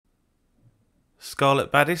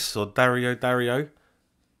Scarlet Badis or Dario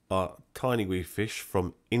are tiny wee fish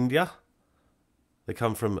from India. They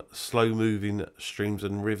come from slow moving streams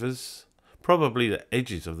and rivers, probably the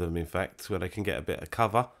edges of them in fact, where they can get a bit of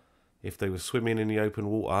cover. If they were swimming in the open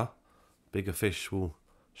water, bigger fish will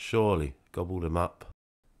surely gobble them up.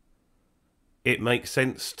 It makes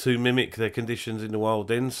sense to mimic their conditions in the wild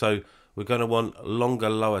then, so we're going to want longer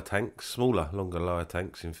lower tanks, smaller longer lower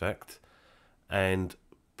tanks in fact, and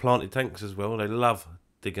planted tanks as well. They love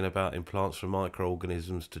digging about in plants for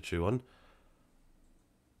microorganisms to chew on.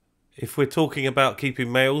 If we're talking about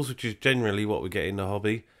keeping males, which is generally what we get in the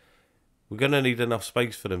hobby, we're going to need enough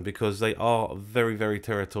space for them because they are very, very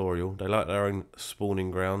territorial. They like their own spawning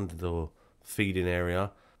ground or feeding area.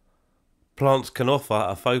 Plants can offer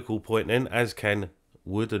a focal point then, as can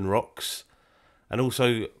wood and rocks. And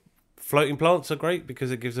also floating plants are great because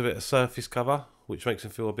it gives a bit of surface cover, which makes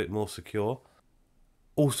them feel a bit more secure.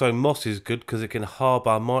 Also, moss is good because it can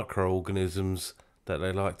harbour microorganisms that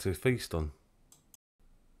they like to feast on.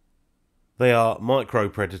 They are micro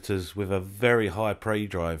predators with a very high prey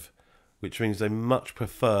drive, which means they much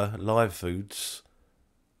prefer live foods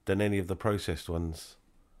than any of the processed ones.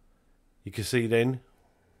 You can see then,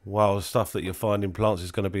 while the stuff that you'll find in plants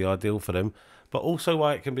is going to be ideal for them, but also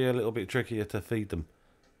why it can be a little bit trickier to feed them.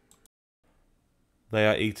 They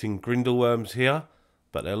are eating grindle worms here,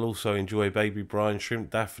 but they'll also enjoy baby brine, shrimp,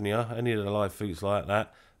 daphnia, any of the live foods like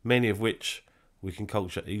that, many of which we can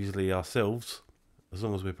culture easily ourselves, as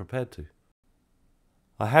long as we're prepared to.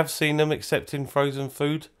 I have seen them accepting frozen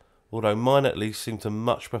food, although mine at least seem to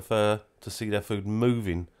much prefer to see their food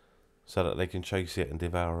moving so that they can chase it and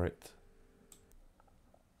devour it.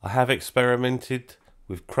 I have experimented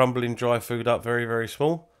with crumbling dry food up very, very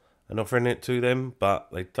small and offering it to them, but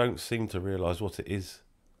they don't seem to realise what it is.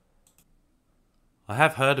 I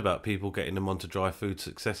have heard about people getting them onto dry food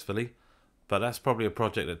successfully, but that's probably a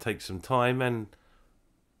project that takes some time and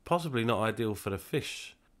possibly not ideal for the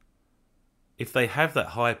fish. If they have that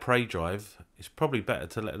high prey drive, it's probably better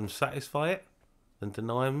to let them satisfy it than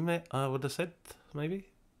deny them it, I would have said, maybe.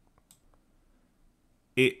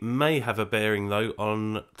 It may have a bearing though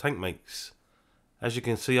on tank mates. As you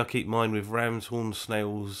can see, I keep mine with ram's horn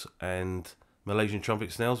snails and Malaysian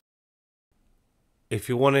trumpet snails. If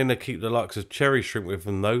you're wanting to keep the likes of cherry shrimp with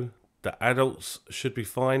them though, the adults should be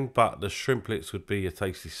fine, but the shrimplets would be a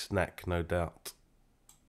tasty snack, no doubt.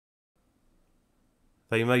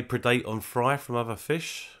 They may predate on fry from other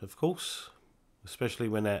fish, of course, especially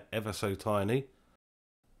when they're ever so tiny.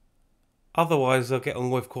 Otherwise, they'll get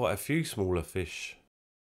on with quite a few smaller fish.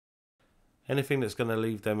 Anything that's going to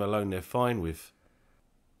leave them alone, they're fine with.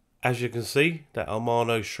 As you can see, that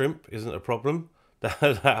Almano shrimp isn't a problem. That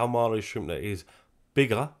Almano shrimp that is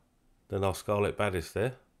bigger than our Scarlet Badis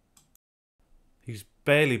there. He's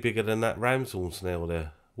barely bigger than that ram's horn snail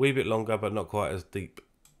there. Wee bit longer, but not quite as deep.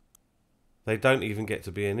 They don't even get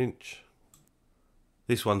to be an inch.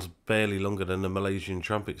 This one's barely longer than the Malaysian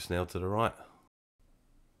trumpet snail to the right.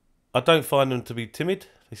 I don't find them to be timid.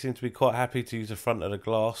 They seem to be quite happy to use the front of the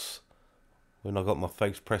glass when I've got my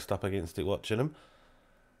face pressed up against it watching them.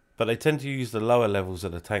 But they tend to use the lower levels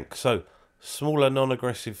of the tank. So, smaller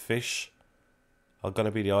non-aggressive fish are going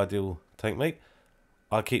to be the ideal tank mate.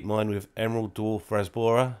 I keep mine with emerald dwarf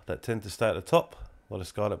rasbora that tend to stay at the top, while the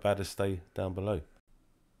Scarlet Badis stay down below.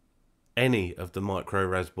 Any of the micro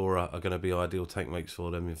rasbora are going to be ideal tank mates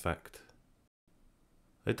for them, in fact.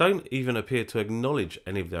 They don't even appear to acknowledge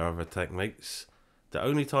any of their other tank mates. The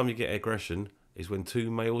only time you get aggression is when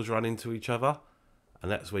two males run into each other,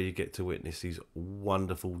 and that's where you get to witness these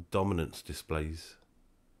wonderful dominance displays.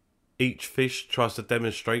 Each fish tries to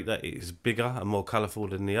demonstrate that it is bigger and more colourful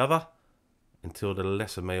than the other, until the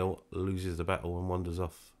lesser male loses the battle and wanders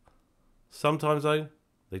off. Sometimes though,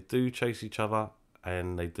 they do chase each other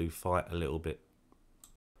and they do fight a little bit.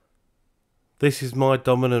 This is my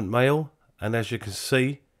dominant male, and as you can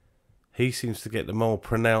see, he seems to get the more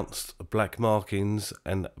pronounced black markings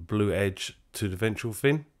and blue edge to the ventral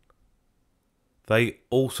fin. They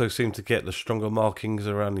also seem to get the stronger markings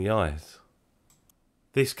around the eyes.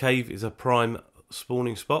 This cave is a prime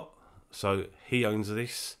spawning spot, so he owns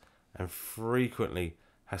this and frequently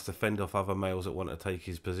has to fend off other males that want to take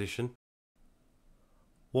his position.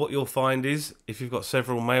 What you'll find is, if you've got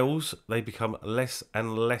several males, they become less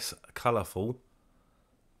and less colourful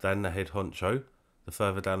than the head honcho, the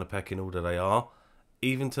further down the pecking order they are,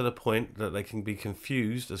 even to the point that they can be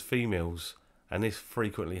confused as females, and this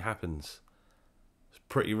frequently happens. It's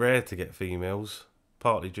pretty rare to get females,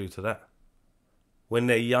 partly due to that. When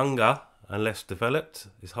they're younger and less developed,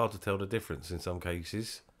 it's hard to tell the difference in some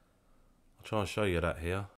cases. I'll try and show you that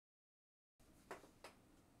here.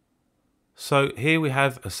 So here we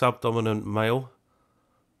have a subdominant male,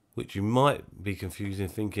 which you might be confusing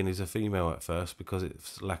thinking is a female at first because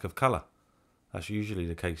it's lack of colour. That's usually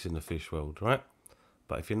the case in the fish world, right?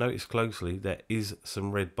 But if you notice closely, there is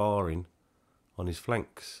some red barring on his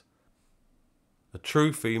flanks. A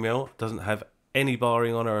true female doesn't have any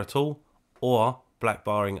barring on her at all, or black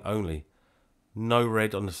barring only. No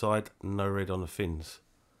red on the side, no red on the fins.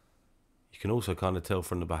 You can also kind of tell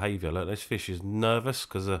from the behaviour. Look, this fish is nervous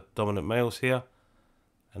because the dominant male's here,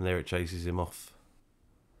 and there it chases him off.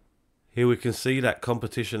 Here we can see that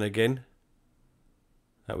competition again.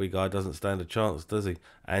 That wee guy doesn't stand a chance, does he?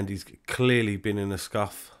 And he's clearly been in a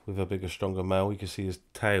scuff with a bigger, stronger male. You can see his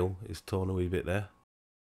tail is torn a wee bit there.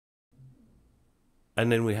 And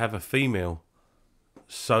then we have a female.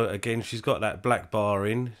 So again, she's got that black bar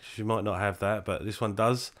in. She might not have that, but this one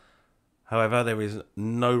does. However, there is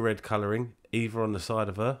no red colouring either on the side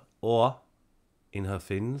of her or in her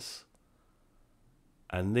fins.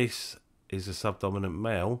 And this is a subdominant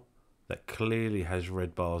male that clearly has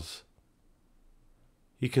red bars.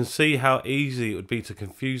 You can see how easy it would be to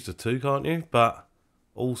confuse the two, can't you? But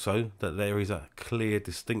also that there is a clear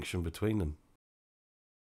distinction between them.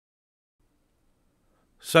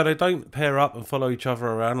 So they don't pair up and follow each other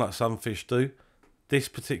around like some fish do. This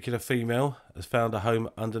particular female has found a home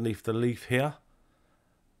underneath the leaf here.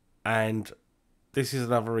 And this is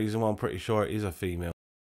another reason why I'm pretty sure it is a female.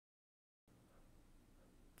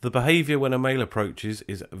 The behaviour when a male approaches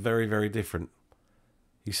is very, very different.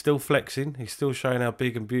 He's still flexing, he's still showing how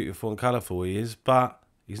big and beautiful and colourful he is, but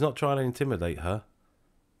he's not trying to intimidate her.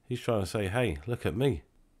 He's trying to say, hey, look at me.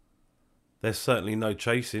 There's certainly no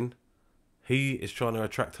chasing. He is trying to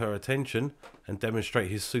attract her attention and demonstrate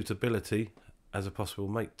his suitability as a possible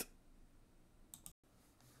mate.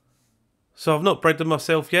 So I've not bred them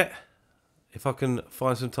myself yet. If I can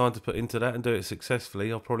find some time to put into that and do it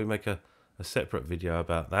successfully, I'll probably make a separate video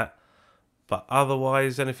about that. But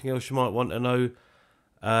otherwise, anything else you might want to know,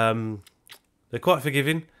 they're quite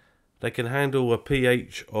forgiving. They can handle a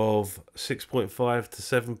pH of 6.5 to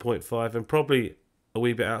 7.5 and probably a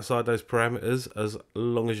wee bit outside those parameters as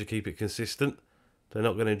long as you keep it consistent. They're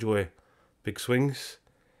not going to enjoy big swings.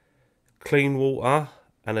 Clean water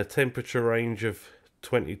and a temperature range of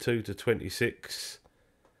 22 to 26.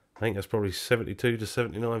 I think that's probably 72 to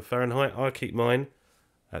 79 Fahrenheit. I keep mine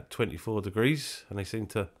at 24 degrees and they seem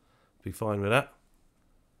to be fine with that.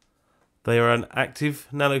 They are an active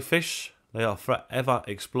nano fish. They are forever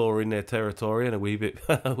exploring their territory and a wee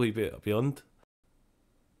bit beyond.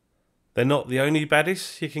 They're not the only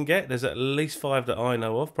Badis you can get. There's at least 5 that I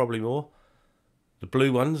know of, probably more. The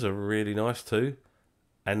blue ones are really nice too.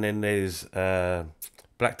 And then there's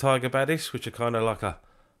black tiger Badis, which are kind of like a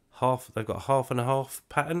half. They've got a half and a half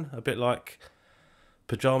pattern, a bit like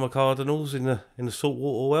pajama cardinals in the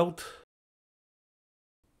saltwater world.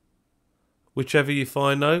 Whichever you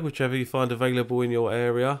find though, whichever you find available in your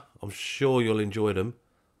area, I'm sure you'll enjoy them.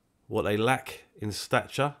 What they lack in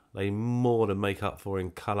stature, they more than make up for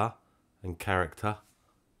in colour and character.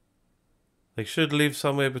 They should live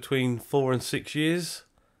somewhere between 4 and 6 years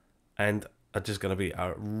and are just going to be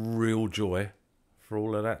a real joy for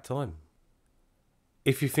all of that time.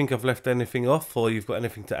 If you think I've left anything off or you've got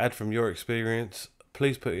anything to add from your experience,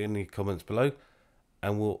 please put it in the comments below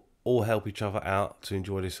and we'll all help each other out to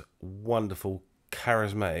enjoy this wonderful,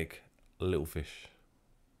 charismatic little fish.